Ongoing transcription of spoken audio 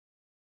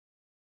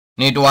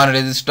Need one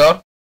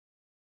resistor.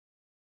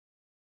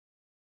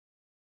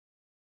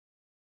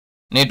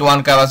 Need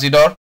one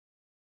capacitor.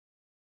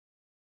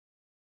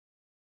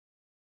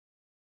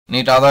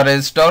 Need other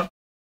resistor.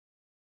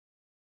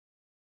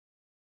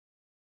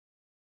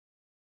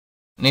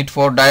 Need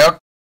 4 diode.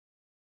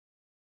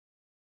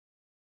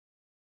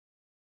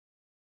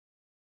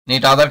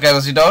 Need other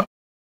capacitor.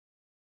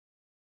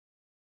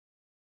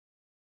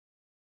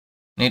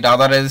 Need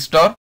other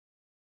resistor.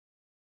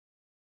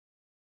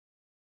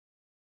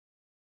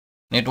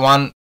 Need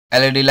one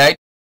LED light.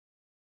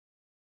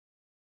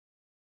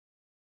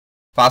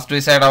 First we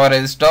set our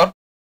resistor.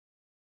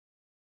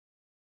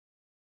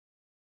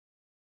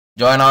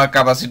 Join our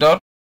capacitor.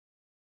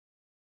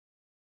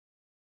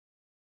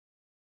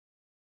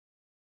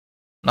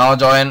 Now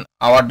join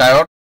our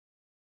diode.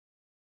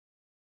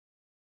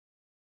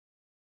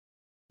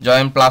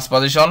 Join plus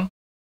position.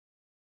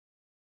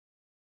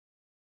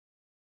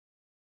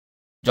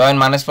 Join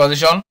minus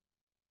position.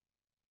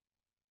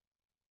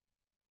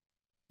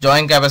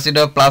 Join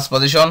capacitor plus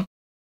position.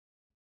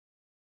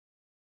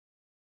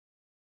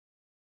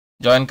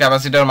 Join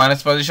capacitor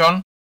minus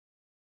position.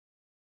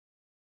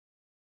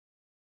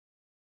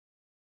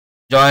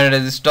 Join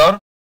resistor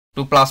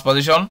to plus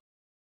position.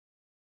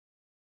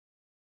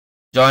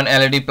 Join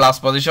LED plus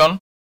position.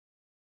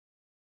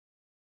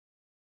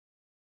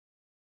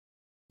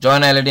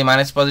 Join LED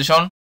minus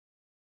position.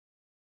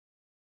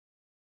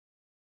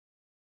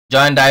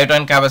 Join diode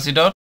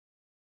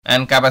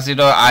and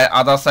capacitor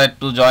other side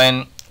to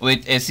join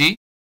with AC.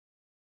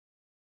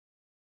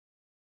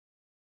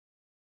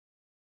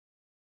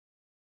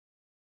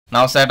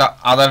 Now set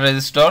other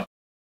resistor.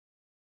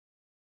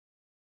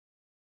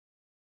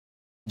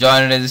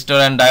 Join resistor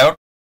and diode.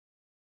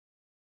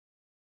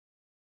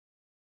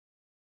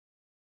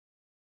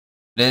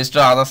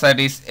 Resistor other side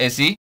is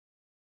AC.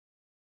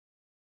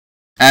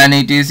 And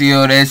it is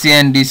your AC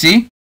and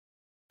DC.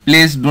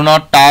 Please do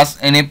not touch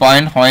any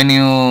point when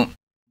you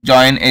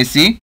join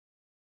AC.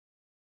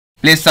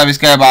 Please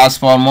subscribe us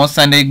for more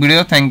scientific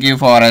video. Thank you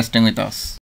for resting with us.